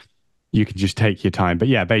discipline. You can just take your time. But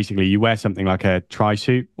yeah, basically you wear something like a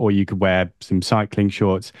tri-suit, or you could wear some cycling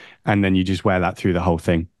shorts, and then you just wear that through the whole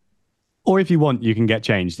thing. Or if you want, you can get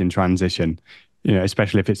changed in transition,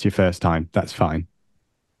 especially if it's your first time. That's fine.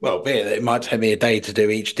 Well, it might take me a day to do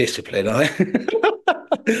each discipline. I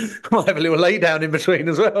might have a little lay down in between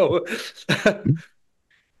as well.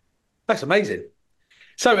 That's amazing.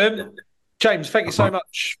 So, James, thank you so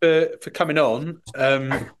much for coming on.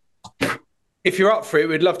 If you're up for it,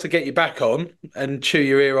 we'd love to get you back on and chew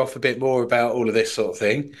your ear off a bit more about all of this sort of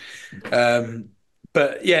thing.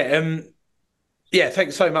 But yeah,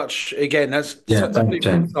 thanks so much again. That's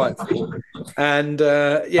insightful. And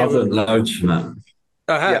I've learned loads from that.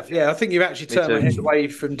 I have. Yeah, I think you've actually turned my head away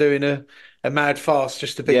from doing a mad fast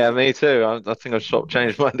just to be. Yeah, me too. I think I've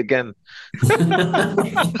changed mine again.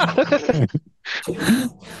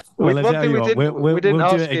 Well, I One tell thing you we what, didn't- we'll we didn't do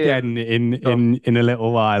ask it you- again in a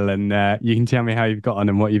little while, and you can tell me how you've got on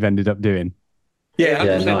and what you've ended up doing. Yeah,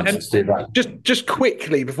 Yeah, 100%. nice. And Let's do that. just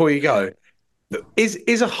quickly before you go,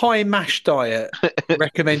 is a high mash diet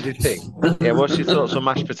recommended thing? Yeah, what's your thoughts on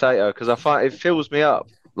mashed potato? Because I find it fills me up.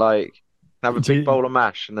 Like, have a Do you- big bowl of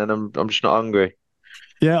mash, and then I'm just not hungry.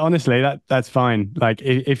 Yeah, honestly, that's fine. Like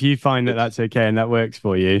if you find that that's okay and that works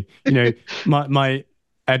for you, my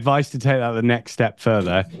advice to take that the next step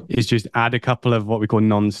further is just add a couple of what we call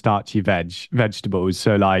non-starchy vegetables.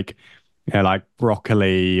 So like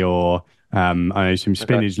broccoli or I know some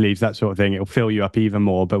spinach leaves, that sort of thing. It'll fill you up even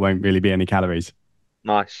more, but won't really be any calories.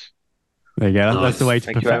 Nice. There you go. Nice. That's the way to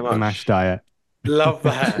Thank you very perfect the much. mash diet. Love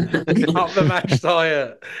that. Love the mash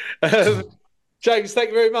diet. James, thank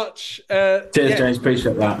you very much. Cheers, James.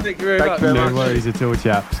 Appreciate that. Thank you very Thank much. you very No much. worries at all,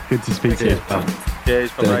 chaps. Good to speak to you.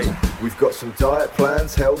 Cheers, bye. We've got some diet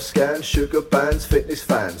plans, health scans, sugar bans, fitness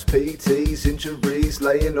fans, PTs, injuries,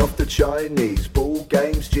 laying off the Chinese, ball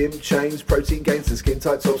games, gym chains, protein gains and skin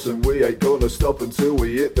tight tops, and we ain't gonna stop until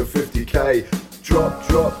we hit the 50k. Drop,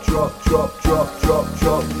 drop, drop, drop, drop, drop,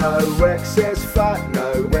 drop. No excess fat,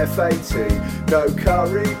 no FAT, no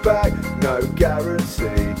curry bag, no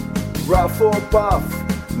guarantee. Rough or buff,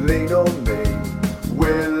 lean on me.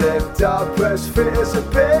 We'll end up as fit as a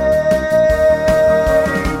bear.